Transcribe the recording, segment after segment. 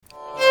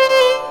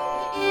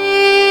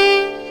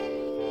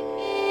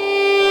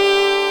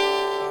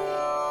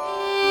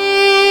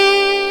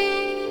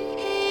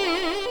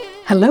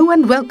Hello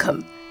and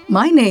welcome.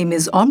 My name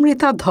is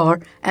Amrita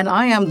Dhar and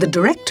I am the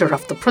director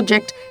of the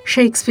project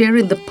Shakespeare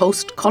in the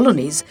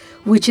Post-Colonies,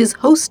 which is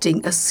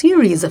hosting a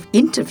series of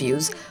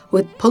interviews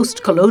with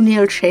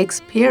postcolonial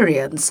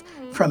Shakespeareans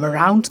from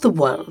around the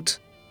world.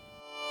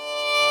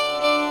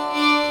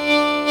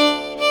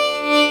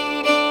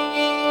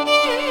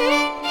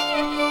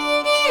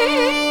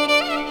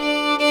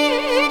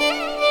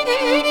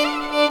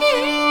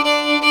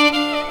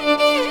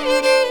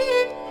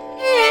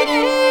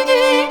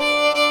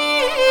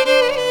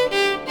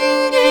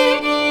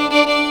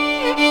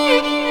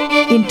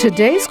 In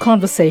today's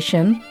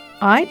conversation,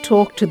 I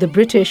talk to the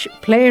British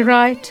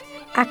playwright,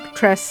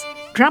 actress,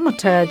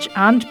 dramaturge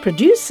and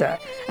producer,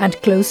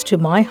 and close to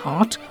my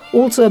heart,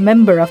 also a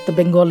member of the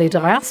Bengali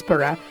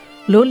diaspora,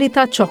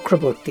 Lolita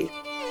Chakrabarti.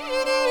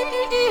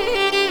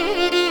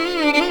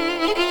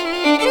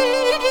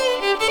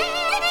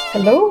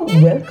 Hello,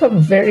 welcome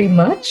very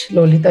much,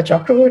 Lolita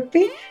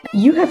Chakrabarti.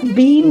 You have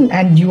been,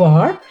 and you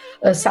are,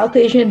 a South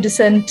Asian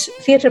descent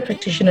theatre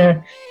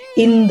practitioner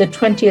in the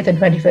 20th and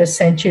 21st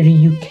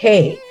century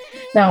UK.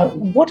 Now,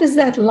 what is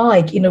that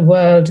like in a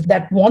world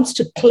that wants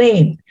to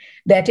claim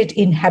that it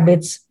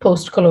inhabits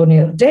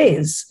post-colonial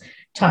days,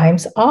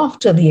 times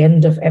after the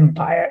end of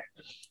empire,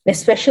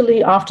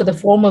 especially after the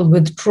formal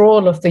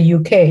withdrawal of the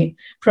UK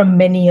from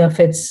many of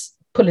its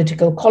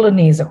political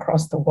colonies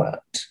across the world?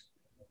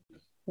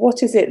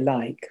 What is it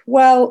like?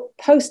 Well,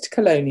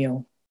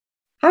 post-colonial.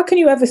 How can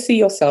you ever see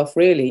yourself,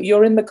 really?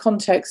 You're in the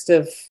context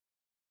of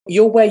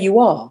you're where you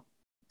are.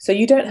 So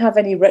you don't have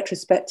any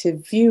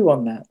retrospective view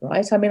on that,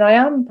 right? I mean, I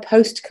am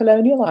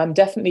post-colonial. I'm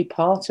definitely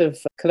part of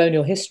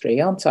colonial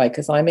history, aren't I?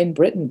 Because I'm in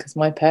Britain, because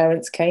my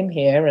parents came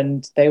here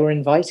and they were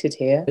invited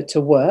here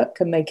to work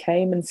and they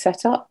came and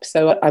set up.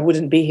 So I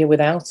wouldn't be here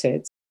without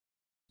it.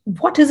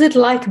 What is it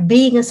like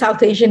being a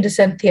South Asian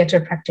descent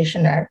theatre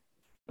practitioner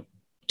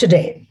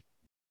today?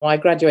 I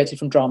graduated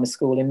from drama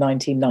school in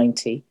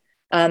 1990,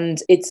 and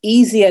it's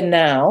easier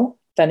now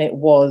than it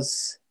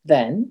was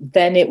then.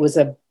 Then it was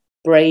a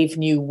brave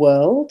new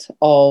world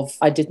of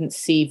I didn't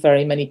see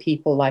very many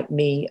people like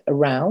me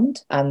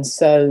around. And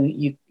so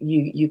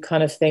you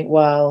kind of think,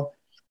 well,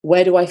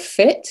 where do I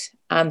fit?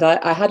 And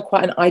I had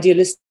quite an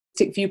idealistic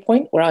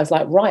viewpoint where I was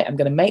like, right, I'm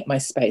going to make my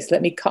space.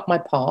 Let me cut my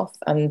path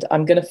and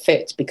I'm going to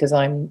fit because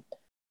I'm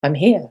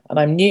here and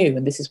I'm new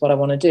and this is what I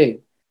want to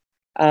do.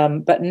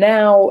 But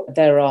now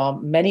there are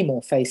many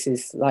more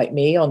faces like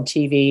me on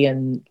TV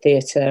and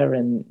theatre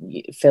and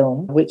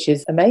film, which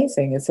is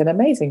amazing. It's an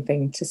amazing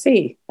thing to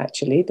see,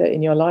 actually, that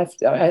in your life.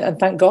 And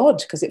thank God,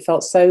 because it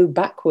felt so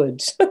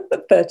backward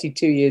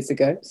 32 years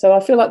ago. So I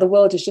feel like the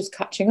world is just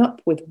catching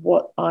up with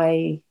what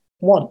I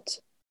want.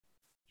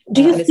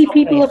 Do you see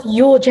people of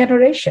your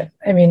generation?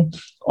 I mean,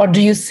 or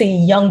do you see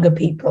younger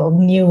people,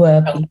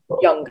 newer people?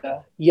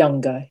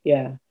 Younger,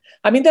 yeah.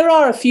 I mean, there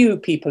are a few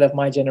people of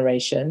my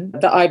generation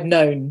that I've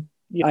known,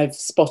 I've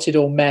spotted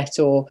or met,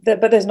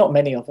 but there's not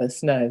many of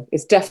us, no.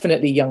 It's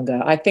definitely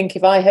younger. I think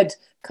if I had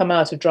come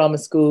out of drama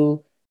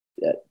school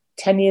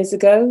 10 years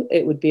ago,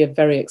 it would be a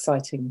very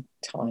exciting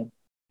time.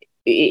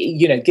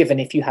 Given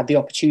if you had the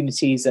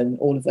opportunities and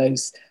all of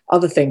those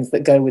other things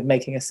that go with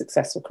making a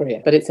successful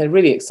career. But it's a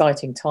really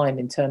exciting time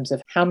in terms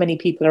of how many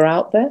people are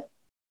out there.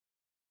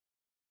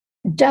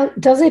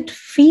 Does it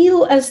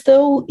feel as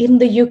though in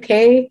the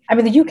UK, I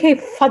mean, the UK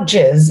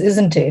fudges,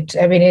 isn't it?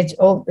 I mean, it's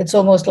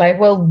almost like,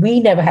 well,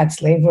 we never had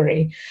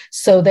slavery.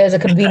 So there's a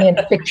convenient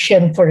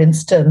fiction, for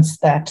instance,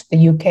 that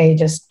the UK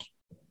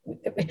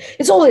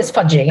it's always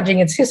fudging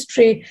its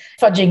history,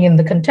 fudging in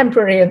the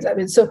contemporary. I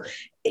mean, so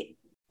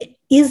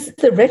is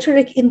the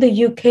rhetoric in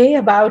the UK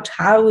about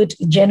how it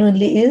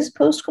genuinely is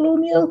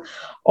post-colonial?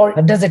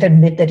 Or does it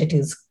admit that it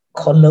is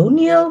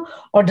colonial?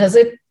 Or does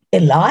it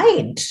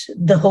elide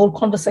the whole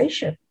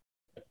conversation?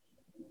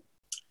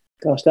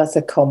 Gosh, that's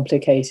a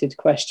complicated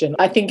question.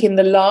 I think in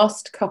the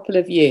last couple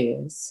of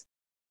years,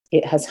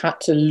 it has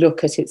had to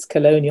look at its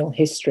colonial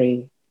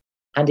history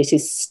and it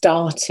is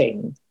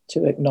starting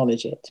to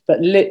acknowledge it,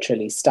 but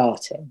literally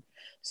starting.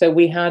 So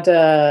we had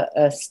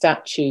a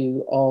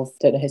statue of, I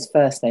don't know his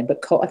first name,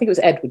 but I think it was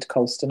Edward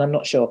Colston, I'm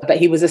not sure, but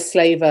he was a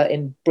slaver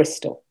in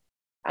Bristol.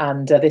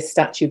 And this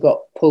statue got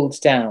pulled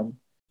down.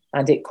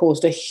 And it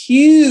caused a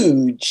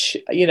huge,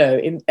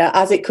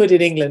 as it could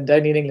in England,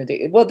 only in England.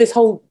 This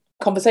whole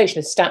conversation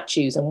is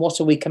statues and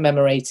what are we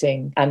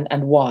commemorating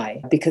and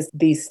why? Because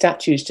these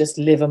statues just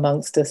live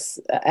amongst us,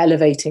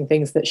 elevating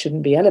things that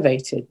shouldn't be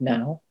elevated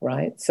now,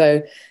 right?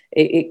 So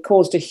it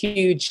caused a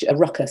huge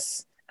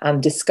ruckus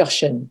and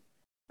discussion.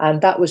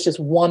 And that was just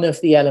one of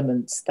the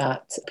elements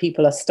that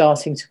people are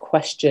starting to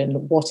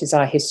question. What is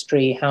our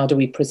history? How do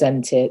we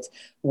present it?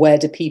 Where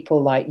do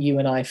people like you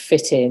and I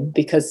fit in?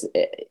 Because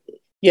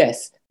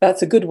yes,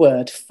 that's a good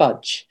word,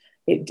 fudge.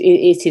 It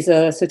is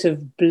a sort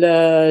of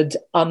blurred,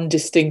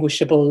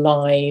 undistinguishable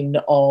line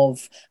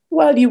of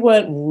Well, you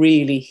weren't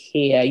really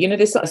here. You know,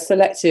 this sort of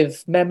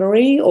selective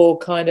memory or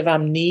kind of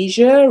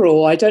amnesia,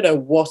 or I don't know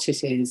what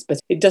it is,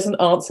 but it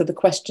doesn't answer the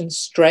question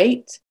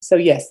straight. So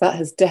yes, that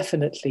has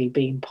definitely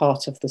been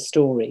part of the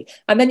story.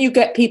 And then you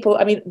get people,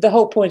 I mean, the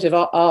whole point of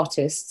our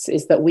artists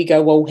is that we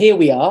go, well, here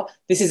we are.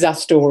 This is our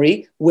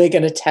story. We're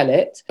going to tell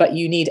it. But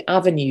you need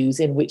avenues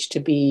in which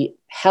to be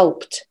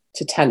helped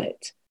to tell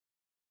it.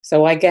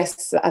 So I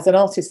guess as an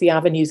artist, the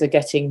avenues are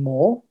getting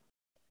more.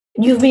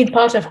 You've been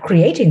part of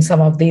creating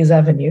some of these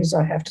avenues,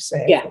 I have to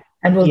say. Yeah.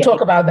 And we'll talk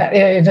about that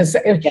in a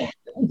second. Yeah.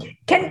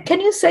 Can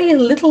you say a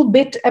little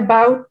bit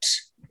about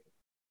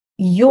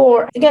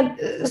your, again,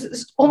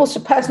 almost a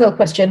personal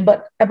question,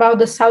 but about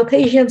the South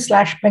Asian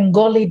 /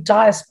 Bengali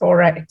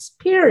diaspora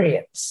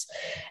experience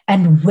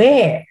and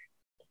where,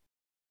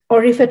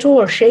 or if at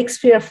all,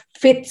 Shakespeare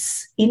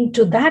fits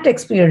into that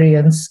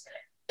experience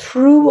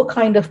through a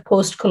kind of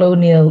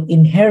post-colonial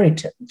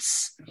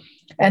inheritance?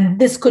 And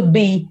this could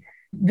be,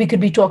 we could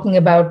be talking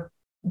about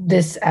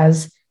this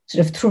as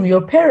sort of through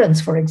your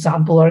parents, for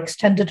example, or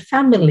extended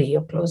family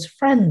or close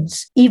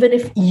friends, even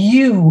if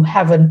you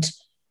haven't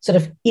sort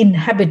of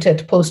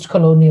inhabited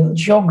post-colonial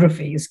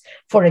geographies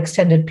for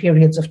extended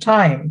periods of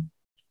time.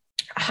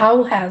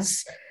 How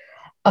has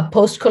a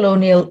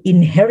post-colonial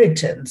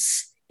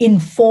inheritance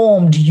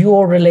informed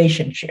your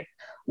relationship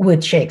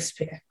with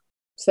Shakespeare?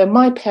 So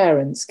my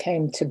parents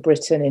came to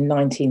Britain in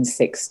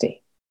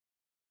 1960.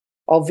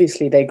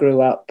 Obviously, they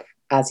grew up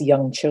as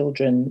young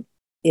children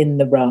in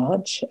the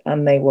Raj,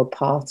 and they were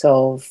part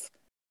of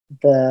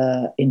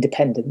the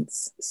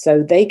independence.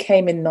 So they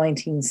came in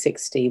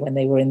 1960 when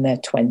they were in their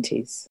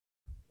 20s.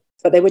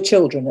 But they were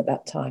children at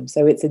that time.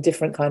 So it's a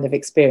different kind of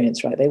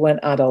experience, right? They weren't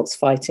adults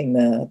fighting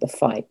the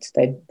fight.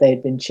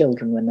 They'd been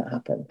children when that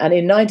happened. And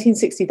in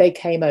 1960, they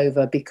came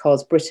over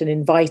because Britain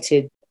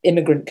invited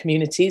immigrant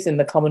communities in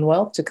the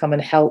Commonwealth to come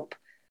and help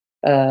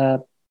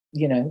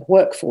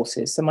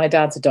workforces. So my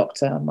dad's a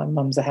doctor, my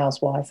mum's a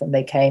housewife, and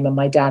they came, and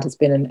my dad has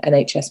been an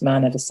NHS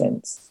man ever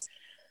since.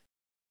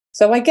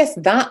 So I guess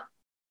that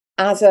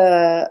as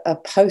a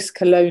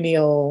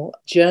post-colonial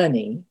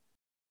journey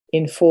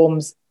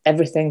informs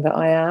everything that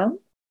I am,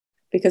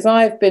 because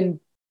I've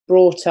been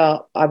brought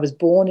up, I was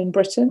born in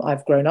Britain,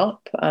 I've grown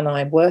up and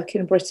I work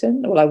in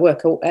Britain. Well, I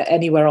work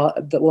anywhere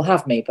that will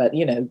have me, but,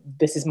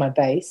 this is my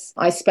base.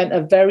 I spent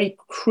a very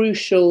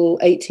crucial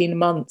 18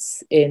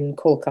 months in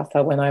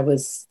Kolkata when I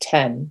was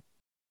 10,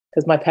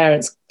 because my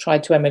parents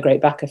tried to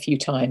emigrate back a few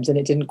times and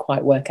it didn't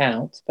quite work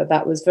out. But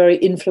that was very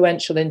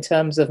influential in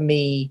terms of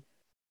me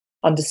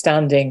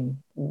understanding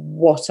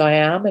what I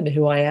am and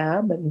who I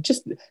am, and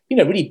just,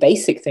 really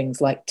basic things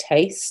like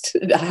taste.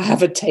 I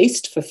have a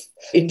taste for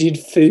Indian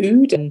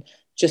food, and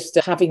just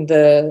having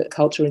the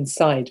culture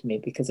inside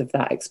me because of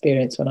that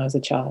experience when I was a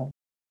child.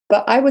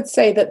 But I would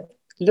say that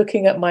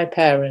looking at my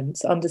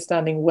parents,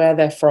 understanding where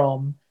they're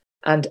from,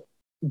 and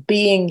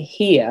being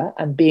here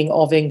and being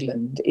of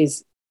England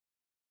is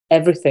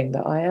everything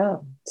that I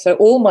am. So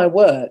all my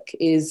work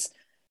is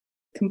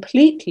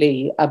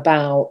completely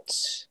about,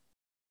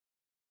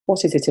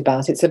 what is it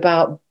about? It's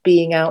about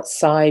being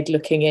outside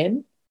looking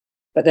in.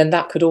 But then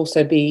that could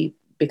also be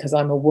because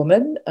I'm a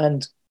woman,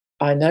 and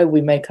I know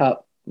we make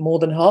up more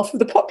than half of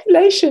the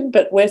population,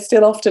 but we're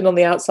still often on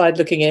the outside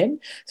looking in.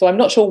 So I'm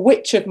not sure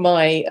which of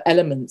my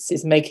elements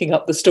is making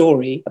up the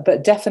story,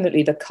 but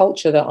definitely the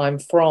culture that I'm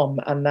from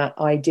and that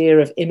idea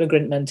of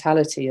immigrant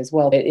mentality as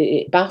well.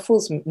 It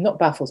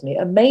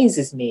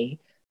amazes me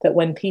that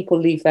when people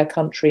leave their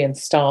country and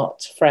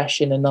start fresh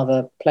in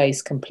another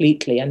place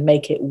completely and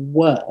make it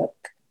work,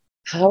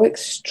 how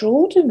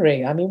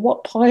extraordinary. I mean,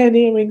 what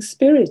pioneering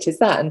spirit is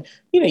that? And,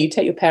 you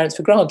take your parents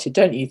for granted,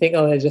 don't you? You think,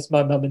 oh, they're just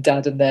my mum and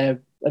dad and they're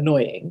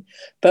annoying.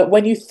 But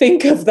when you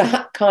think of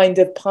that kind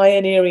of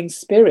pioneering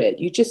spirit,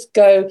 you just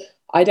go,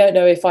 I don't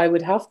know if I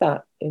would have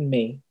that in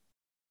me.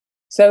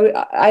 So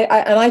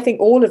I think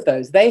all of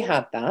those, they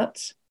had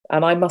that,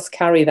 and I must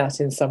carry that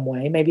in some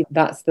way. Maybe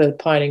that's the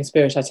pioneering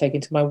spirit I take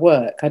into my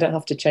work. I don't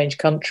have to change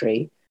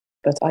country,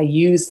 but I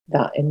use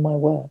that in my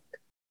work.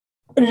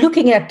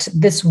 Looking at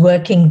this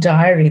working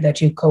diary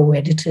that you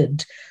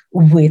co-edited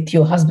with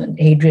your husband,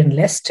 Adrian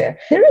Lester,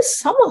 there is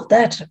some of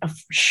that,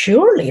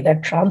 surely,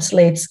 that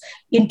translates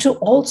into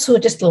also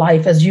just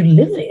life as you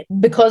live it.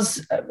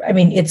 Because,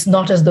 it's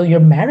not as though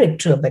you're married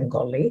to a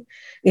Bengali.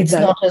 It's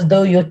not as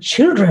though your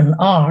children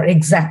are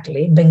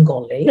exactly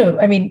Bengali.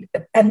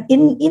 And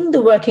in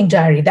the working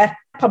diary, that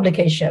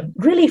publication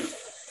really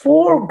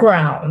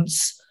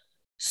foregrounds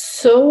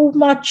so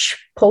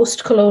much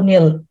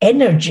post-colonial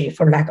energy,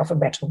 for lack of a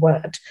better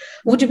word.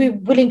 Would you be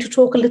willing to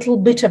talk a little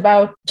bit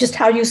about just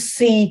how you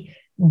see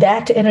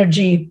that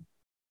energy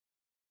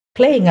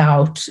playing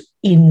out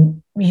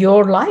in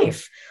your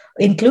life,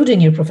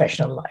 including your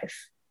professional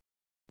life?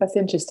 That's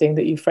interesting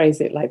that you phrase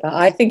it like that.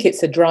 I think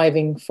it's a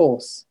driving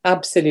force,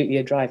 absolutely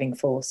a driving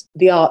force.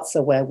 The arts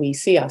are where we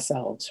see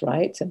ourselves,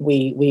 right? And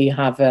we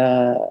have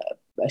a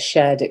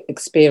shared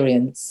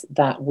experience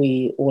that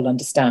we all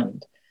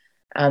understand.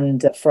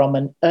 And from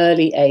an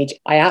early age,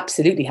 I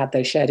absolutely had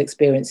those shared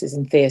experiences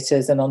in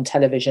theatres and on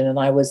television. And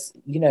I was,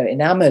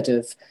 enamored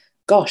of,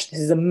 gosh, this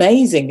is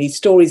amazing. These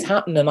stories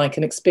happen and I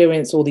can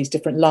experience all these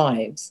different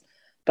lives.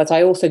 But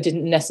I also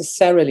didn't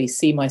necessarily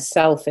see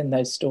myself in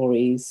those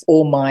stories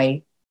or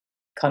my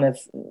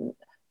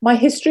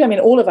history. I mean,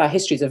 all of our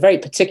histories are very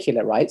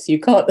particular, right? So you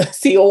can't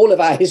see all of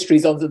our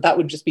histories on that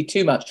would just be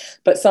too much.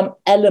 But some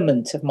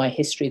element of my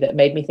history that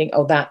made me think,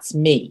 oh, that's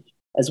me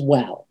as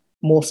well,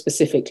 more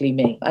specifically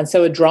me. And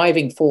so a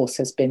driving force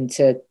has been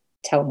to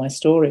tell my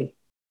story.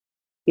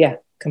 Yeah,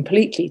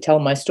 completely tell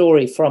my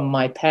story from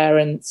my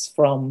parents,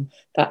 from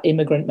that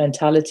immigrant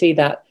mentality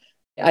that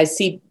I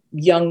see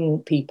young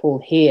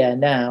people here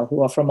now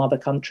who are from other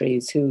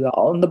countries who are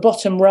on the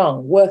bottom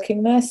rung,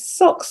 working their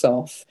socks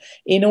off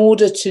in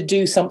order to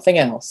do something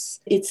else.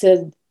 It's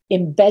an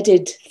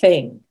embedded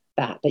thing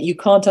that you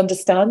can't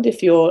understand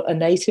if you're a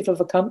native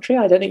of a country.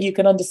 I don't think you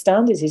can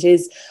understand it. It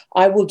is,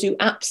 I will do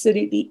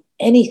absolutely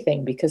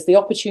anything because the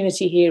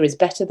opportunity here is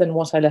better than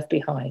what I left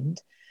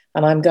behind,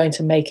 and I'm going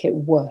to make it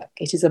work.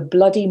 It is a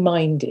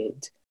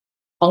bloody-minded,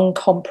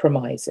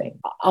 uncompromising,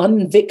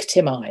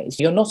 unvictimized.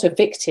 You're not a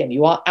victim.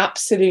 You are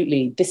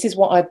absolutely, this is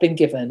what I've been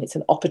given. It's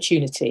an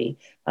opportunity,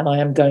 and I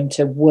am going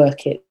to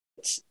work it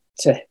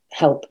to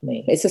help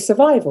me. It's a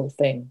survival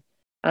thing.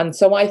 And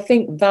so I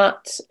think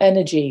that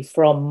energy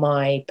from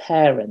my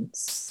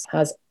parents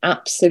has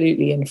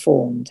absolutely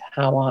informed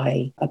how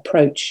I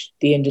approach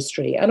the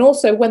industry. And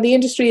also when the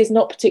industry is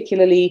not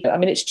particularly, I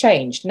mean, it's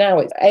changed. Now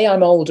it's,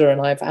 I'm older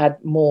and I've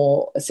had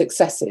more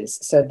successes.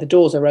 So the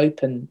doors are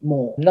open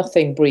more.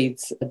 Nothing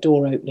breathes a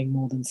door opening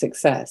more than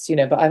success,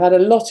 but I've had a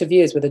lot of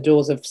years where the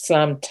doors have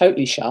slammed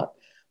totally shut.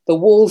 The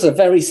walls are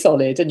very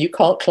solid and you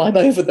can't climb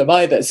over them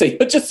either. So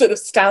you're just sort of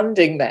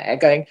standing there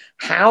going,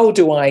 how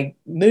do I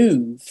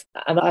move?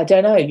 And I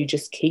don't know, you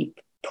just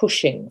keep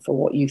pushing for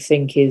what you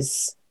think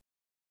is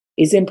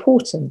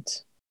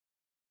important.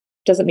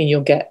 Doesn't mean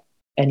you'll get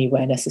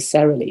anywhere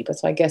necessarily, but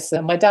I guess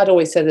my dad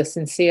always said a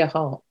sincere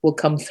heart will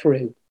come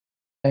through.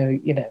 So,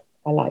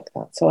 I like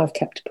that. So I've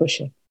kept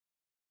pushing.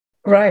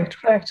 Right.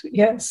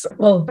 Yes.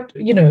 Well,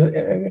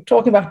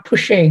 talking about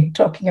pushing,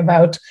 talking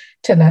about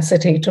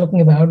tenacity,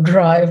 talking about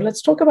drive,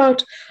 let's talk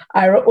about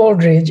Ira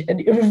Aldridge.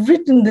 And you've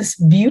written this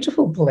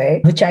beautiful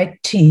play, which I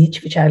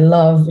teach, which I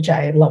love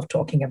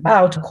talking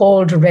about,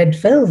 called Red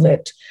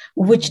Velvet,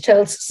 which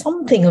tells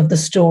something of the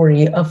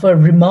story of a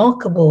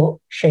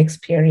remarkable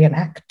Shakespearean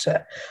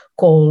actor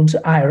called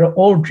Ira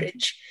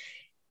Aldridge.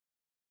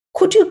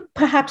 Could you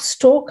perhaps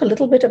talk a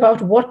little bit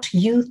about what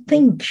you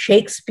think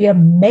Shakespeare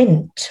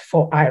meant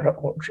for Ira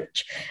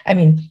Aldridge? I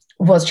mean,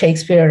 was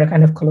Shakespeare a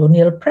kind of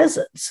colonial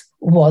presence?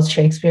 Was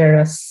Shakespeare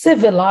a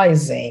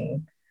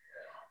civilizing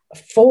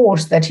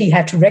force that he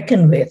had to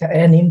reckon with,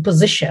 an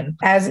imposition,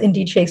 as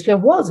indeed Shakespeare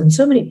was in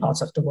so many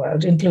parts of the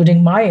world,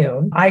 including my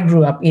own? I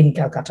grew up in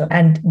Calcutta,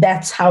 and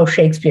that's how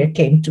Shakespeare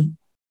came to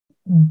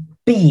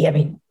be. I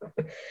mean,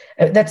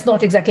 that's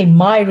not exactly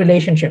my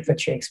relationship with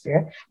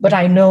Shakespeare, but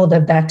I know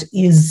that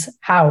is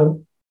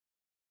how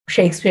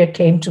Shakespeare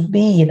came to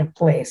be in a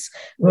place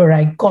where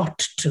I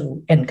got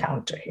to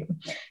encounter him.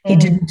 He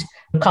didn't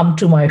come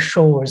to my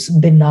shores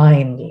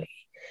benignly.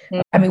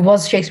 I mean,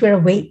 was Shakespeare a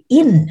way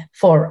in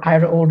for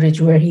Ira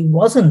Aldridge where he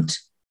wasn't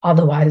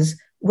otherwise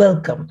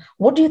welcome?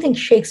 What do you think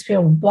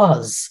Shakespeare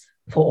was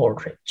for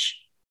Aldridge?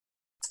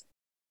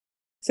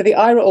 So the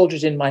Ira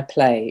Aldridge in my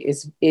play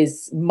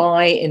is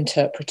my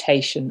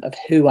interpretation of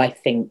who I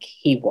think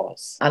he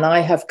was. And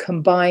I have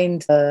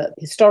combined the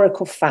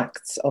historical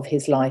facts of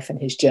his life and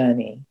his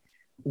journey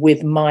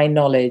with my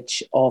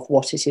knowledge of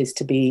what it is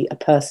to be a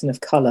person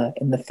of colour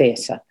in the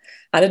theatre.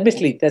 And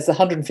admittedly, there's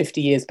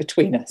 150 years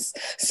between us.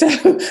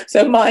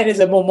 So mine is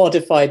a more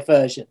modified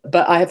version.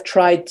 But I have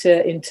tried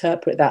to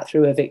interpret that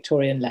through a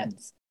Victorian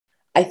lens.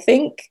 I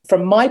think,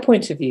 from my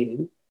point of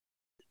view,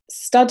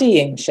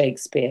 studying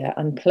Shakespeare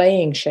and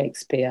playing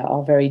Shakespeare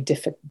are very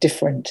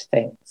different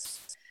things.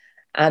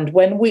 And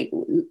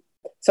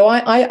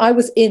I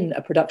was in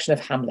a production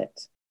of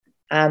Hamlet,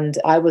 and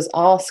I was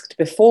asked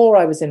before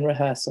I was in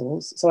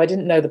rehearsals, so I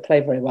didn't know the play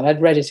very well.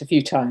 I'd read it a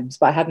few times,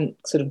 but I hadn't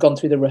sort of gone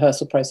through the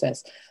rehearsal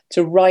process,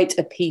 to write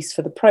a piece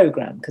for the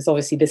programme, because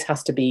obviously this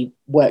has to be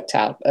worked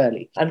out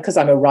early. And because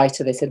I'm a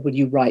writer, they said, would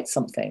you write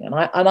something? And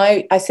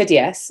I said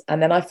yes,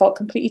 and then I felt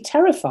completely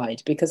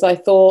terrified because I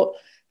thought,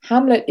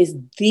 Hamlet is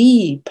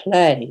the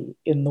play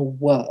in the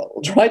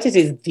world, right? It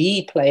is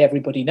the play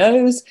everybody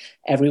knows.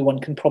 Everyone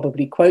can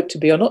probably quote To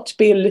Be or Not to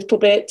Be a little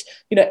bit.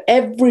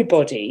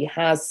 Everybody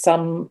has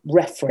some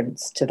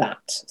reference to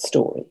that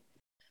story.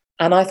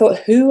 And I thought,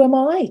 who am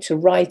I to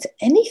write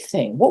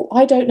anything? Well,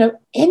 I don't know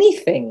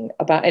anything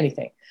about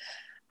anything.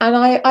 And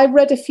I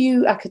read a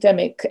few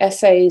academic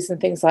essays and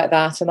things like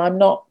that, and I'm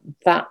not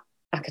that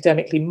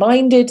academically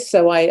minded,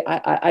 so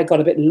I got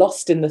a bit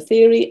lost in the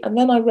theory, and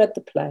then I read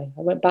the play.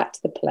 I went back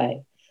to the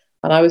play,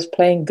 and I was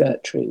playing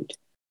Gertrude,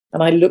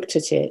 and I looked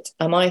at it,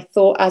 and I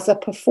thought, as a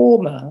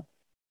performer,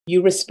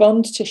 you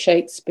respond to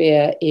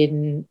Shakespeare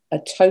in a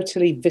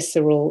totally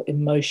visceral,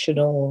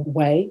 emotional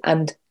way,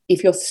 and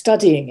if you're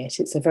studying it,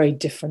 it's a very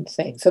different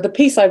thing. So the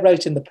piece I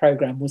wrote in the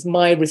programme was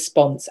my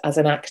response as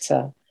an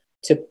actor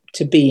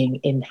to being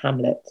in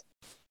Hamlet.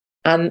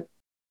 And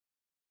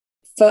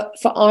for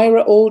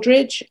Ira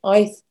Aldridge,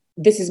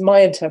 this is my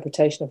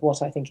interpretation of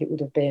what I think it would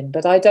have been,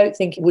 but I don't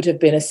think it would have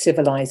been a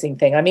civilizing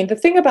thing. I mean, the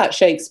thing about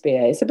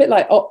Shakespeare, it's a bit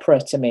like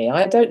opera to me.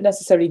 I don't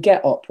necessarily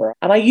get opera.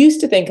 And I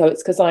used to think,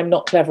 it's because I'm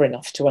not clever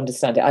enough to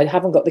understand it. I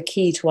haven't got the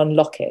key to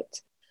unlock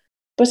it.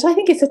 But I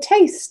think it's a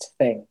taste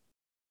thing.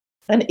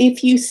 And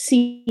if you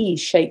see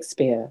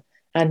Shakespeare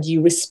and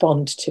you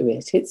respond to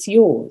it, it's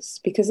yours,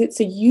 because it's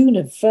a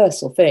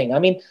universal thing. I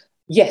mean,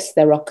 yes,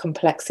 there are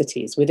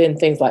complexities within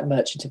things like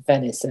Merchant of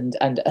Venice and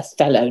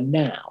Othello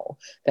now.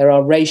 There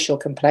are racial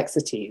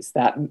complexities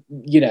that,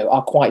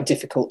 are quite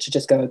difficult to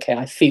just go, okay,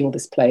 I feel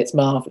this play, it's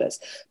marvellous.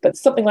 But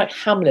something like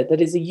Hamlet,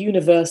 that is a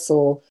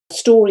universal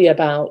story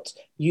about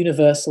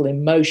universal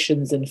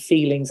emotions and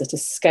feelings at a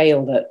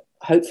scale that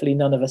hopefully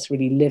none of us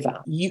really live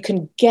at. You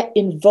can get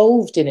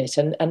involved in it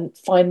and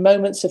find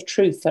moments of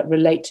truth that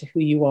relate to who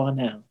you are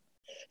now.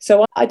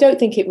 So I don't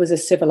think it was a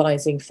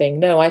civilizing thing.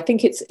 No, I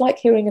think it's like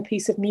hearing a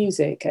piece of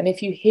music. And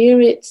if you hear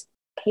it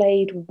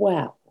played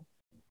well,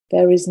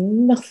 there is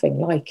nothing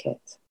like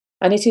it.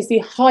 And it is the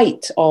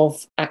height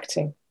of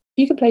acting.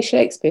 You can play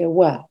Shakespeare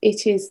well.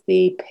 It is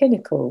the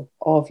pinnacle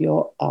of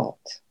your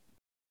art.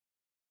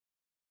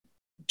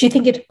 Do you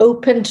think it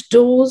opened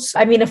doors?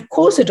 I mean, of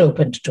course it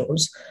opened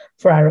doors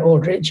for Ira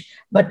Aldridge,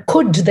 but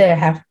could there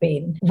have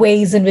been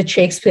ways in which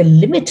Shakespeare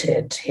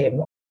limited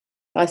him?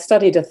 I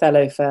studied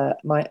Othello for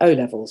my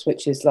O-levels,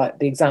 which is like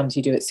the exams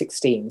you do at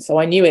 16. So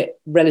I knew it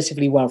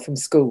relatively well from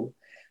school.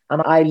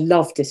 And I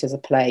loved it as a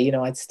play.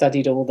 I'd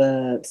studied all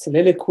the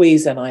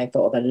soliloquies and I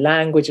thought of the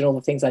language and all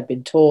the things I'd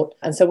been taught.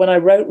 And so when I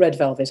wrote Red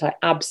Velvet, I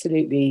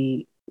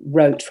absolutely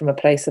wrote from a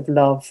place of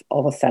love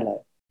of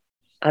Othello.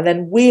 And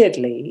then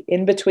weirdly,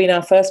 in between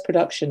our first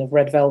production of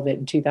Red Velvet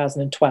in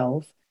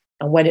 2012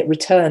 and when it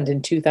returned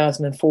in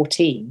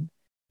 2014,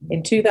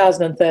 in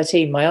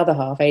 2013, my other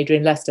half,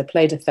 Adrian Lester,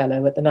 played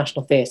Othello at the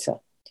National Theatre.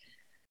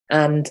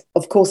 And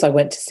of course, I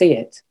went to see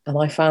it. And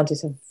I found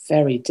it a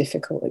very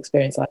difficult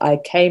experience. I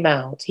came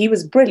out. He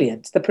was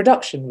brilliant. The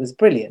production was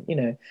brilliant.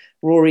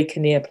 Rory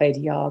Kinnear played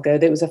Iago.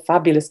 There was a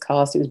fabulous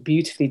cast. It was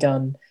beautifully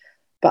done.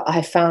 But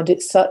I found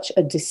it such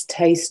a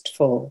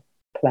distasteful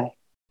play.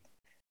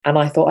 And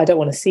I thought, I don't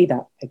want to see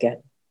that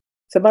again.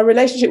 So my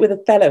relationship with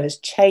Othello has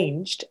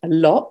changed a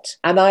lot.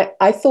 And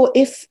I thought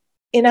if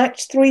in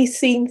Act 3,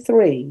 Scene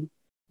 3,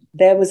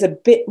 there was a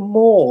bit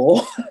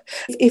more,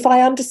 if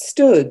I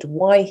understood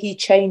why he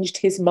changed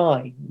his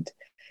mind,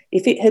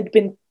 if it had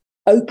been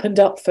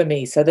opened up for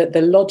me so that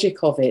the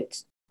logic of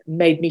it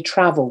made me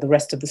travel the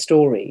rest of the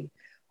story,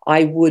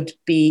 I would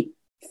be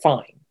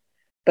fine.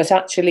 But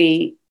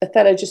actually,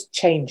 Othello just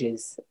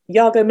changes.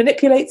 Iago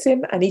manipulates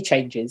him and he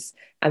changes.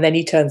 And then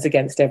he turns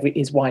against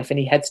his wife and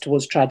he heads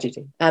towards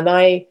tragedy. And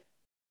I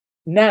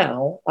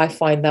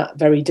find that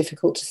very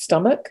difficult to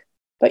stomach.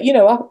 But,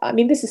 I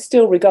mean, this is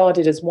still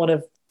regarded as one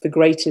of the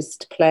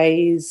greatest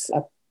plays,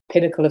 a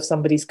pinnacle of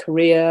somebody's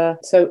career.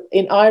 So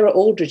in Ira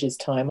Aldridge's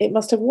time, it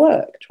must have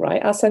worked,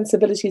 right? Our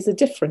sensibilities are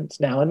different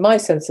now, and my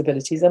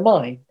sensibilities are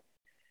mine.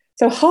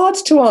 So hard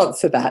to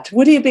answer that.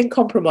 Would he have been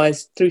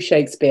compromised through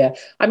Shakespeare?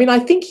 I mean, I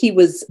think he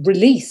was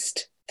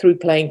released through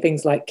playing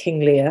things like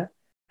King Lear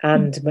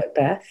and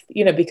Macbeth,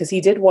 because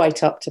he did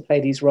white up to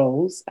play these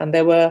roles. And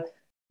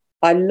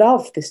I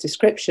love this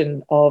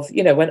description of,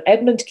 when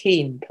Edmund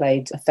Kean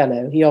played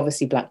Othello, he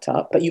obviously blacked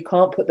up, but you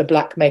can't put the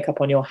black makeup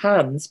on your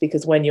hands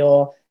because when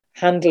you're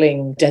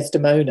handling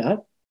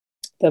Desdemona,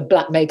 the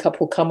black makeup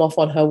will come off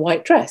on her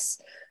white dress.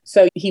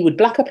 So he would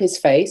black up his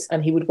face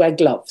and he would wear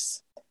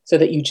gloves so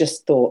that you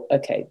just thought,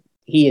 okay,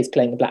 he is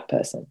playing a black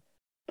person.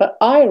 But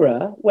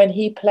Ira, when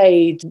he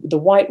played the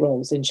white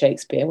roles in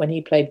Shakespeare, when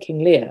he played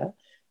King Lear,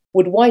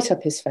 would white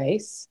up his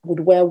face, would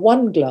wear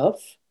one glove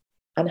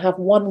and have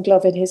one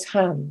glove in his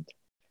hand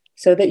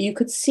so that you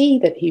could see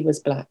that he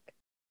was black.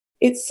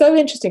 It's so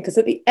interesting because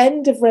at the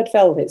end of Red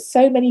Velvet,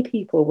 so many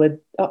people were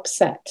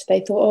upset.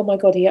 They thought, oh my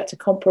God, he had to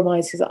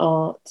compromise his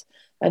art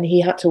and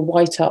he had to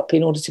white up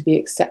in order to be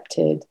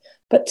accepted.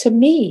 But to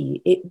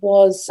me, it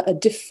was a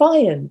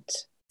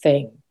defiant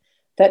thing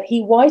that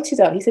he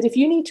whited up. He said, if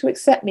you need to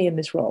accept me in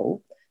this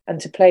role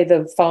and to play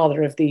the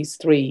father of these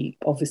three,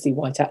 obviously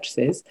white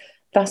actresses,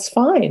 that's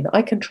fine.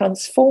 I can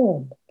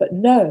transform, but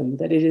know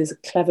that it is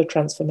a clever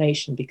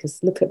transformation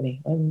because look at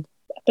me, I'm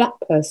a black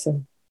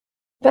person.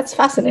 That's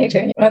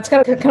fascinating. That's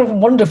kind of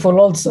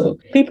wonderful also.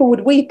 People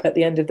would weep at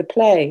the end of the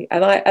play.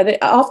 And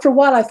after a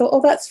while, I thought,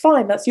 oh, that's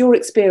fine. That's your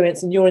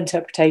experience and your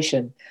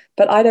interpretation.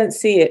 But I don't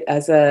see it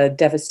as a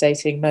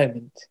devastating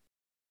moment.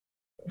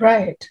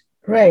 Right.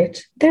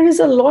 There is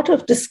a lot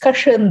of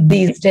discussion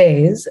these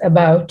days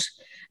about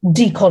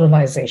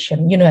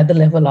decolonization, at the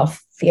level of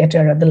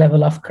theatre, at the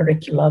level of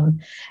curriculum.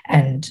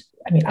 And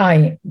I mean,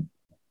 I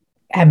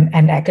am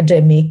an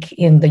academic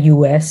in the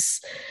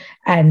US,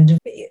 and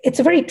it's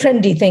a very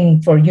trendy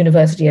thing for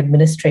university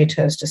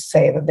administrators to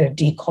say that they're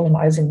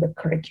decolonizing the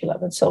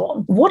curriculum and so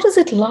on. What is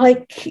it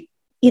like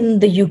in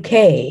the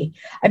UK?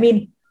 I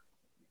mean,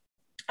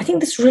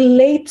 think this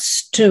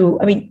relates to,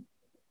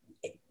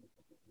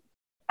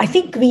 I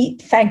think we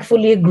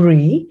thankfully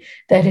agree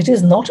that it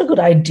is not a good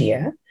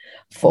idea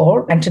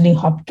for Anthony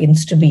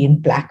Hopkins to be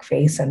in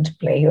blackface and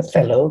play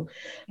Othello.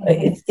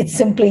 It's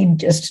simply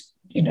just,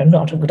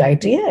 not a good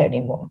idea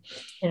anymore.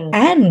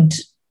 And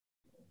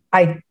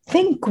I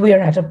think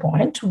we're at a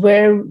point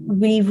where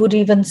we would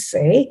even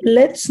say,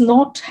 let's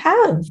not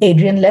have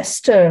Adrian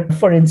Lester,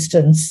 for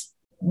instance,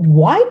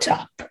 white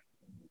up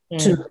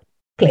to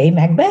play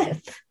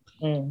Macbeth.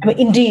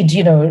 Indeed,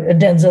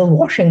 Denzel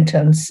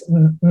Washington's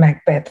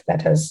Macbeth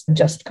that has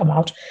just come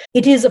out.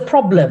 It is a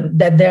problem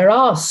that there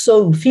are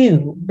so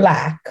few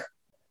Black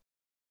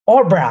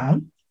or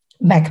brown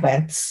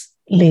Macbeths,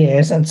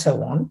 Lears, and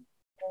so on,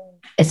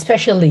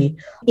 especially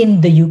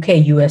in the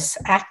UK-US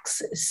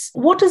axis.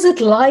 What is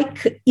it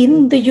like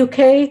in the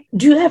UK?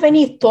 Do you have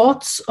any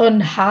thoughts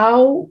on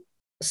how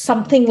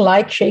something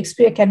like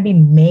Shakespeare can be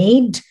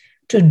made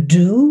to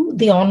do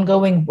the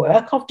ongoing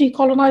work of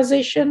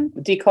decolonization?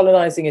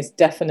 Decolonizing is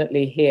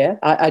definitely here.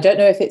 I don't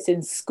know if it's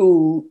in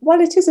school. Well,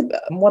 it is.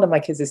 One of my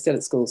kids is still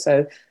at school,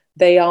 so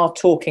they are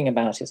talking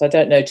about it. So I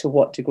don't know to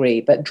what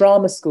degree, but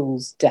drama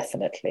schools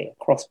definitely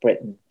across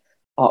Britain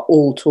are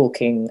all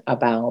talking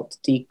about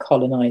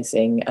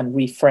decolonizing and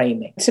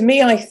reframing. To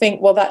me, I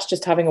think, well, that's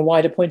just having a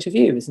wider point of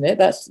view, isn't it?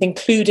 That's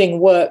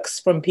including works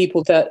from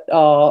people that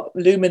are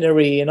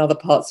luminary in other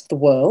parts of the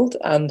world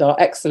and are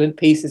excellent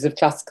pieces of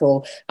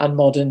classical and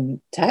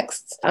modern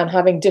texts, and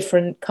having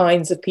different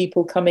kinds of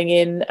people coming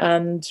in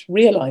and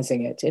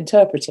realizing it,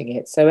 interpreting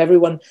it. So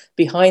everyone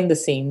behind the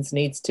scenes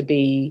needs to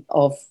be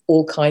of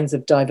all kinds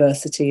of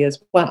diversity as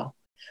well.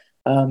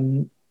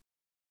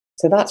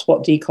 So that's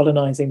what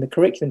decolonizing the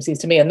curriculum seems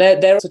to me. And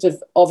they're sort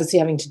of obviously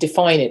having to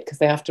define it because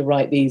they have to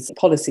write these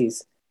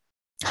policies.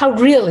 How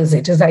real is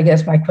it, is I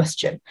guess my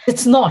question.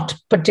 It's not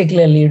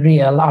particularly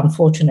real,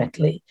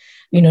 unfortunately.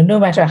 No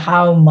matter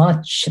how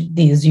much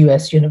these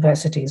US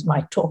universities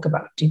might talk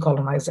about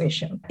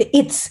decolonization,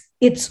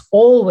 it's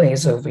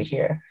always over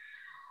here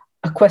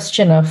a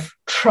question of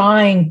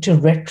trying to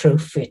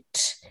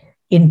retrofit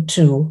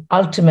into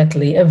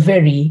ultimately a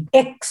very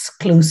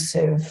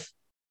exclusive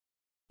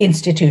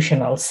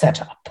institutional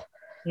setup.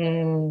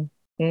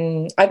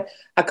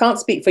 I can't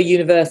speak for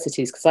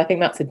universities because I think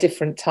that's a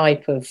different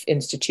type of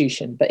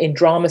institution. But in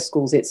drama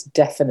schools, it's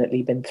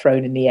definitely been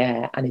thrown in the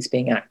air and is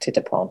being acted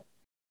upon.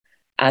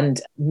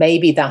 And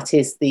maybe that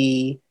is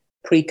the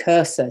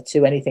precursor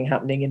to anything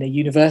happening in a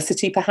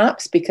university,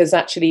 perhaps, because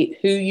actually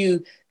who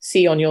you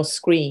see on your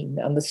screen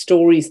and the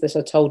stories that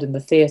are told in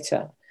the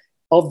theatre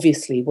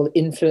obviously will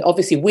influence.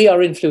 Obviously, we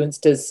are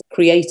influenced as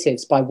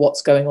creatives by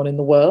what's going on in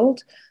the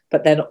world,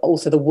 but then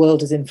also the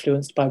world is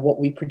influenced by what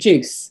we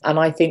produce. And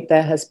I think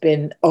there has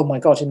been, oh my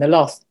God, in the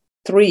last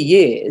 3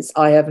 years,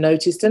 I have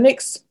noticed an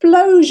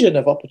explosion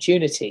of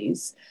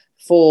opportunities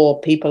for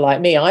people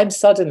like me. I'm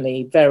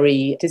suddenly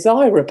very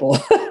desirable.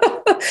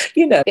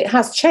 It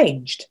has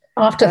changed.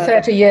 After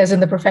 30 years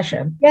in the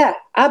profession. Yeah,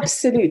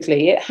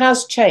 absolutely. It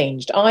has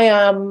changed. I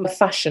am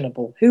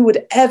fashionable. Who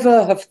would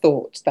ever have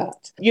thought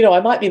that? I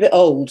might be a bit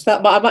old.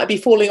 I might be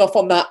falling off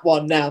on that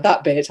one now,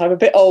 that bit. I'm a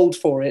bit old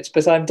for it,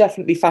 but I'm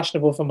definitely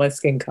fashionable for my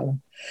skin colour.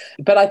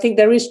 But I think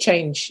there is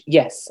change,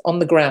 yes, on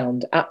the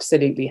ground,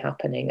 absolutely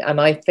happening.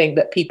 And I think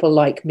that people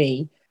like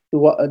me,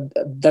 who are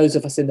those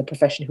of us in the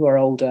profession who are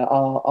older,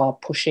 are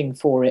pushing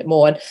for it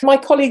more. And my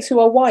colleagues who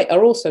are white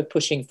are also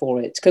pushing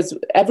for it because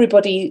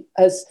everybody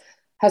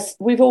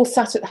we've all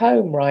sat at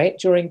home, right,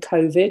 during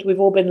COVID. We've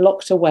all been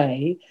locked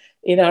away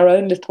in our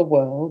own little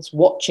worlds,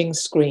 watching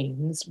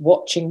screens,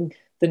 watching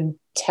the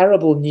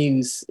terrible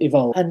news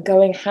evolve and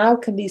going, how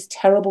can these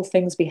terrible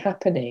things be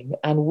happening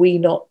and we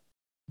not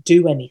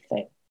do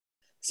anything?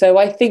 So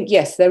I think,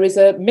 yes, there is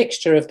a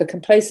mixture of the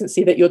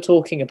complacency that you're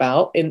talking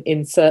about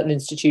in certain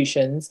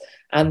institutions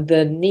and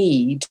the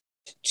need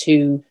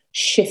to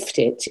shift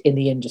it in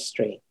the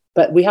industry.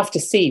 But we have to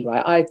see,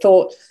 right? I've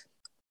thought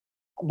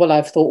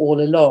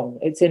all along,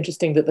 it's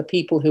interesting that the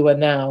people who are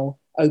now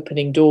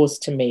opening doors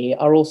to me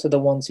are also the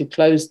ones who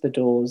closed the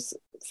doors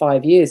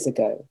 5 years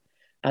ago.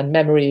 And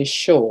memory is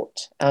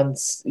short. And,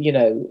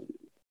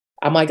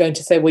 am I going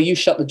to say, well, you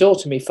shut the door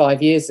to me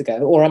 5 years ago?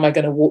 Or am I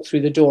going to walk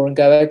through the door and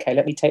go, okay,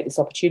 let me take this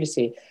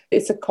opportunity?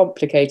 It's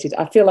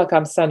I feel like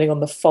I'm standing on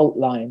the fault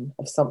line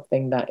of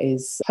something that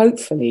is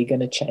hopefully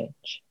going to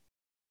change.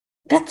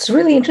 That's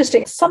really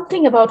interesting.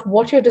 Something about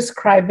what you're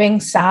describing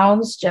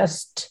sounds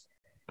just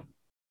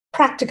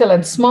practical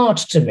and smart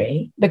to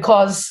me,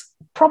 because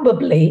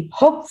probably,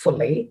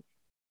 hopefully,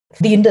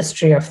 the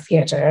industry of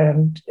theatre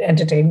and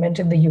entertainment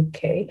in the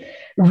UK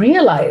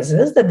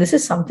realizes that this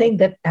is something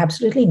that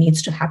absolutely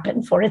needs to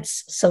happen for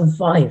its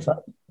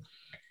survival.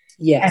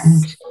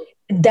 Yes.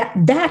 And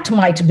that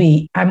might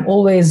be, I'm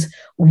always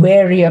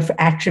wary of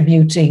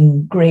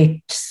attributing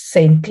great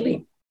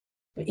saintly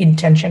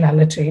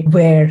intentionality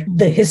where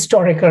the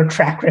historical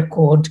track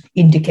record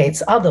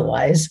indicates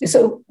otherwise.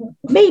 So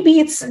maybe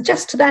it's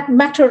just that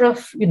matter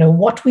of,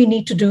 what we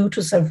need to do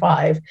to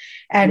survive.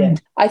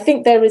 And I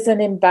think there is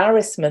an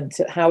embarrassment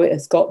at how it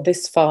has got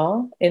this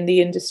far in the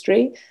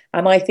industry.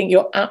 And I think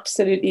you're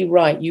absolutely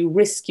right. You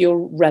risk your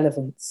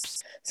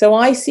relevance. So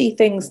I see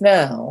things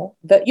now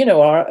that,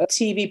 are a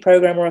TV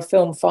program or a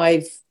film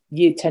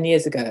 10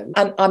 years ago.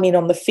 And I mean,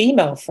 on the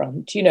female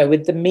front,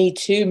 with the Me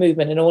Too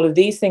movement and all of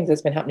these things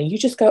that's been happening, you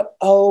just go,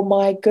 oh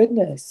my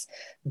goodness,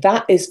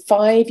 that is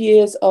 5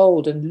 years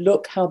old. And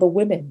look how the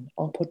women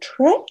are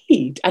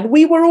portrayed. And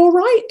we were all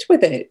right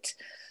with it.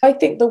 I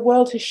think the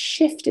world has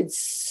shifted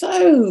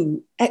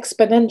so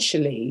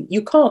exponentially.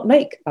 You can't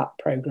make that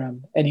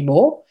program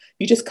anymore.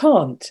 You just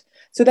can't.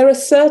 So there are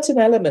certain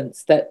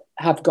elements that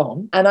have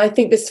gone. And I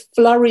think this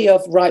flurry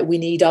of, right, we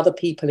need other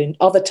people, in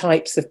other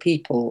types of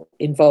people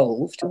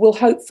involved, will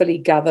hopefully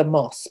gather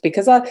moss.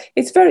 Because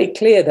it's very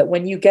clear that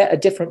when you get a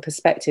different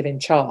perspective in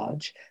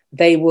charge,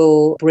 they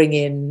will bring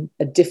in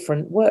a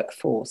different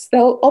workforce.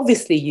 They'll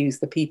obviously use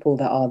the people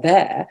that are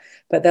there,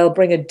 but they'll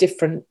bring a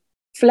different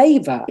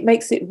flavour. It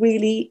makes it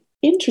really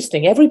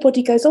interesting.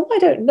 Everybody goes, oh, I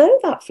don't know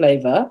that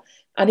flavour.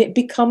 And it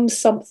becomes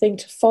something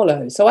to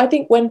follow. So I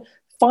think when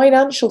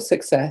financial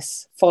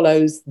success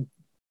follows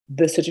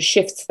the sort of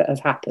shifts that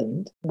have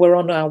happened, we're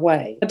on our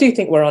way. I do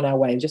think we're on our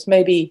way. Just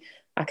maybe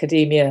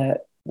academia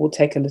will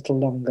take a little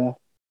longer.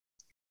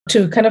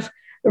 To kind of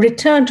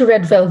return to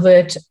Red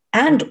Velvet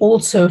and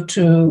also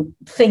to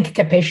think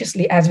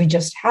capaciously as we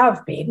just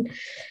have been,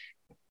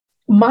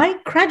 my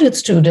graduate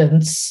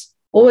students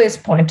always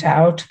point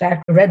out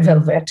that Red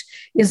Velvet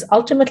is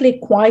ultimately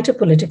quite a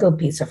political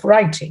piece of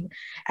writing,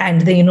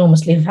 and they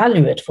enormously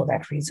value it for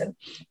that reason.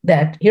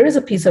 That here is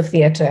a piece of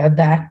theatre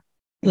that,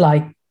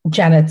 like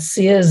Janet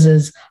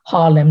Sears's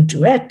Harlem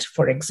Duet,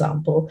 for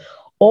example,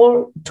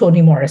 or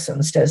Toni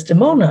Morrison's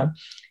Desdemona,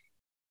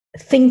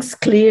 thinks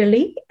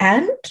clearly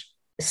and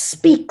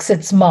speaks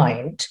its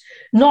mind,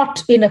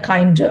 not in a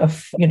kind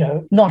of,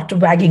 not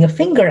wagging a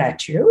finger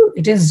at you.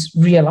 It is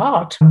real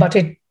art, but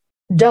it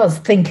does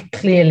think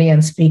clearly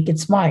and speak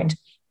its mind.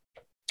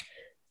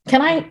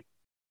 Can I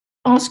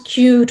ask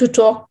you to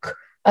talk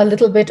a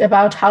little bit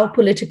about how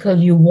political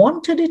you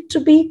wanted it to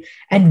be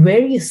and where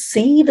you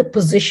see the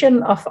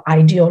position of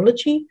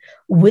ideology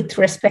with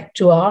respect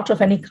to art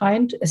of any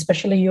kind,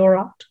 especially your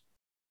art?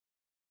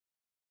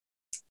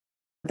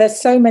 There's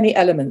so many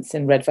elements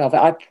in Red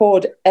Velvet. I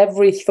poured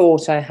every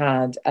thought I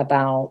had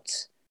about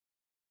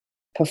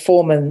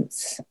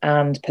performance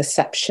and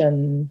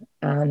perception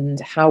and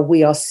how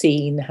we are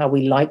seen, how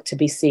we like to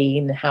be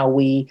seen, how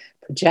we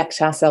project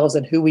ourselves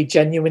and who we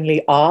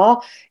genuinely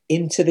are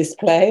into this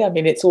play. I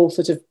mean, it's all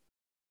sort of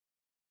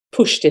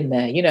pushed in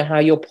there, how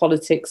your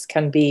politics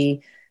can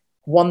be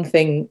one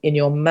thing in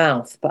your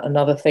mouth, but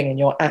another thing in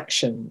your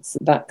actions,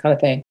 that kind of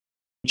thing.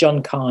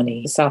 John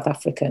Carney, South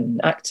African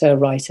actor,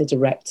 writer,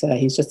 director,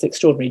 he's just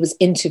extraordinary. He was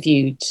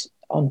interviewed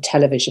on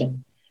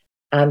television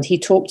and he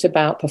talked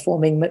about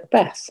performing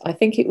Macbeth. I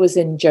think it was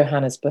in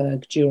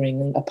Johannesburg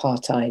during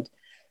apartheid.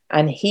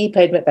 And he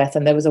played Macbeth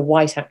and there was a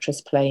white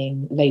actress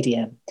playing Lady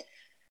M.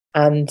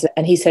 And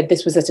he said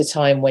this was at a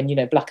time when,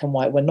 black and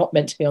white were not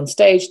meant to be on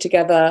stage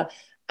together.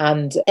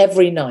 And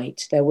every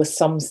night there were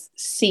some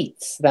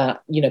seats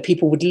that,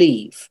 people would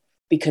leave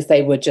because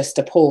they were just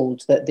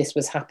appalled that this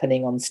was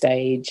happening on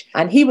stage.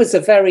 And he was a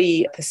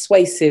very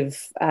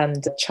persuasive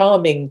and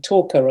charming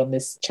talker on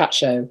this chat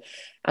show.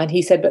 And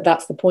he said, but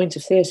that's the point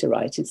of theatre,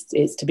 right?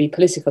 It's to be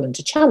political and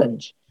to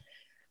challenge.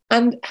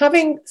 And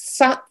having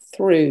sat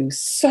through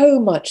so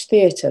much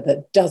theatre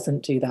that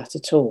doesn't do that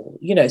at all,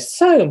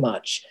 so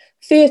much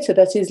theatre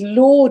that is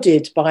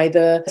lauded by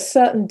the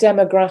certain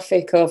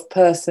demographic of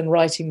person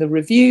writing the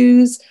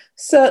reviews,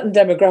 certain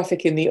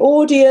demographic in the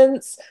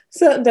audience,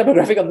 certain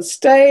demographic on the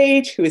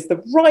stage, who is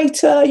the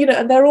writer,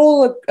 and they're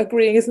all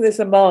agreeing, isn't this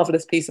a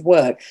marvellous piece of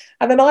work?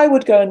 And then I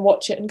would go and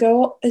watch it and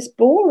go, oh, it's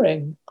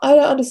boring. I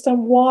don't understand,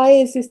 why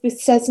is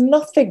this says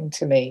nothing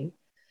to me.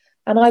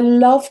 And I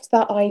loved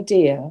that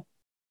idea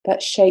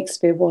that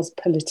Shakespeare was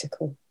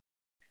political.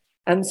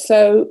 And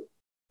so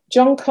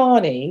John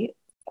Carney,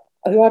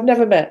 who I've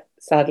never met,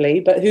 sadly,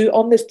 but who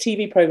on this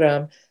TV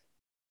programme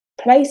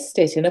placed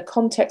it in a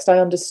context I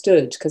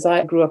understood, because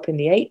I grew up in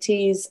the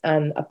 80s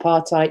and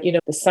apartheid,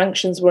 the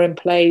sanctions were in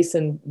place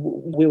and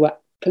we were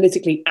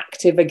politically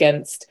active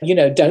against,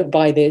 don't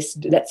buy this,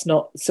 let's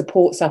not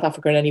support South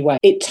Africa in any way.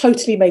 It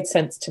totally made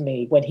sense to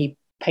me when he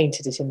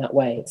painted it in that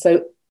way.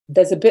 So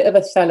there's a bit of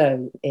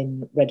Othello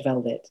in Red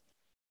Velvet.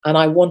 And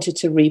I wanted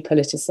to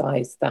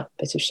repoliticise that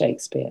bit of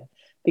Shakespeare.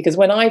 Because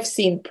when I've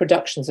seen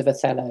productions of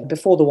Othello,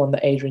 before the one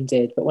that Adrian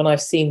did, but when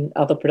I've seen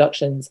other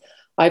productions,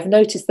 I've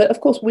noticed that,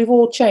 of course, we've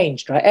all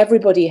changed, right?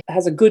 Everybody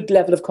has a good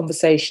level of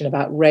conversation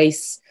about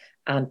race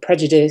and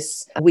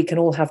prejudice. We can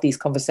all have these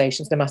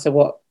conversations no matter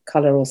what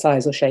colour or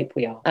size or shape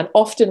we are. And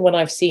often when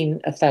I've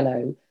seen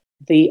Othello,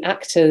 the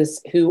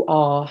actors who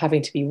are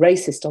having to be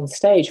racist on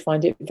stage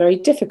find it very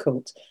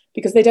difficult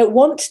because they don't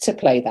want to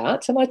play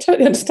that. And I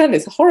totally understand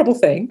it's a horrible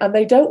thing. And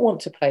they don't want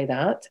to play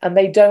that. And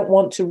they don't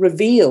want to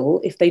reveal,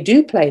 if they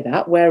do play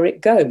that, where it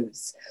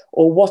goes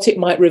or what it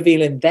might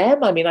reveal in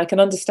them. I mean, I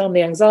can understand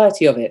the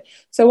anxiety of it.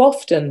 So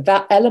often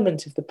that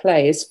element of the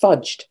play is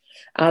fudged.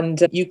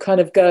 And you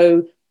kind of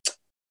go,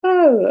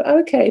 oh,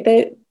 okay,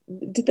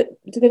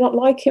 do they not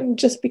like him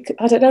just because?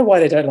 I don't know why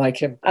they don't like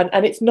him.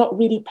 And it's not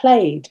really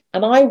played.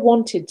 And I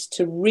wanted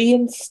to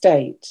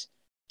reinstate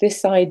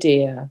this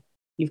idea.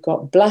 You've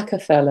got black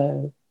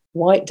Othello,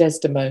 white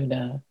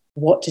Desdemona.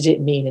 What did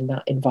it mean in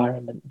that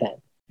environment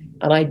then?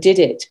 And I did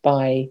it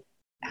by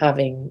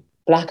having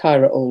black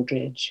Ira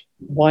Aldridge,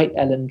 white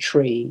Ellen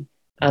Tree,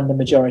 and the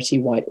majority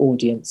white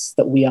audience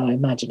that we are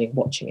imagining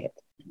watching it.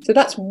 So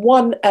that's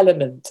one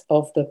element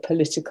of the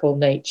political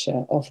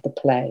nature of the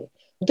play.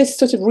 This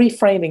sort of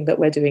reframing that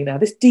we're doing now,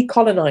 this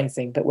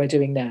decolonizing that we're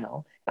doing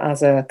now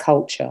as a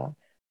culture,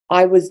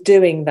 I was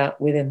doing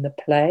that within the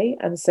play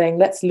and saying,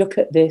 let's look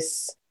at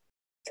this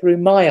through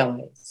my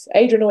eyes.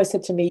 Adrian always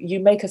said to me,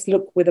 you make us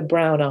look with a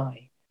brown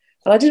eye.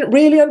 And I didn't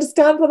really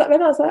understand what that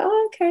meant. I was like,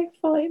 oh, okay,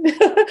 fine.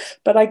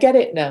 But I get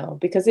it now,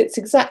 because it's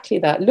exactly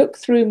that. Look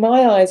through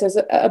my eyes as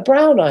a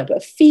brown eye, but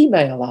a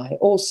female eye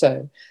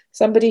also.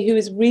 Somebody who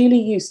is really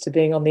used to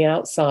being on the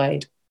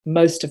outside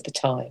most of the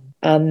time.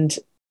 And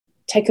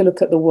take a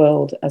look at the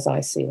world as I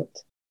see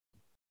it.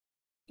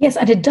 Yes,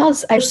 and it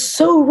does. I'm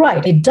so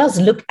right. It does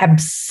look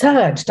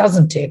absurd,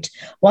 doesn't it?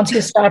 Once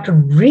you start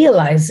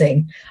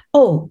realizing,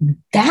 oh,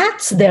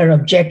 that's their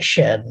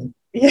objection.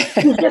 Yeah.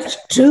 He's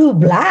just too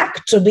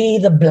black to be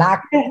the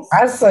black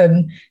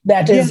person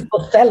that is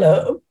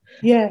Othello.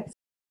 Yes.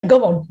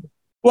 Go on.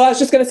 Well, I was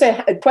just going to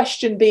say, a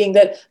question being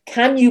that,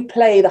 can you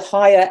play the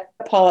higher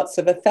parts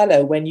of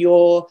Othello when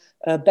you're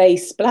a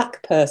base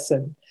black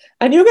person?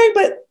 And you're going,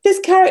 but this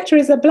character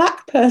is a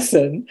black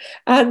person,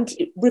 and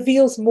it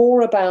reveals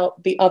more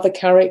about the other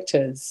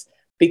characters,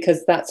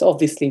 because that's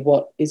obviously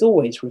what is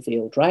always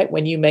revealed, right?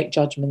 When you make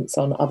judgments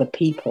on other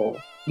people,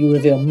 you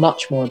reveal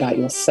much more about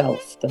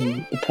yourself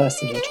than the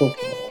person you're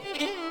talking about.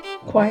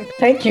 Quite.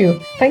 Thank you.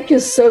 Thank you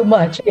so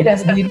much. It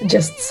has been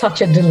just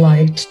such a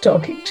delight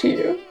talking to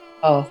you.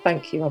 Oh,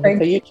 thank you,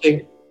 Amrita. You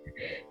too.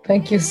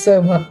 Thank you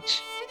so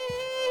much.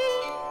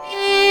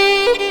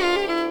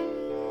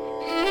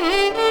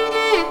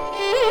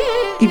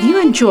 If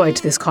you enjoyed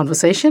this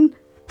conversation,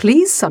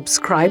 please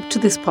subscribe to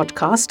this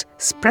podcast,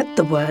 spread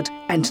the word,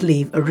 and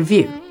leave a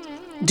review.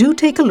 Do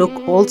take a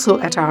look also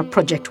at our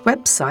project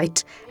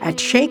website at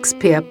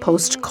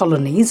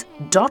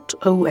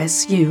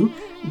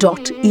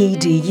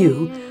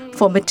shakespearepostcolonies.osu.edu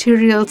for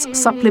materials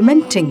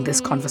supplementing this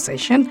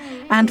conversation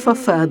and for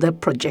further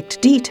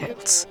project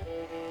details.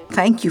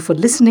 Thank you for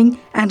listening,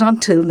 and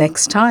until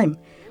next time,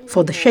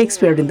 for the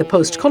Shakespeare in the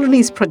Post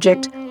Colonies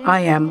project, I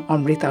am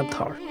Amrita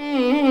Dhar.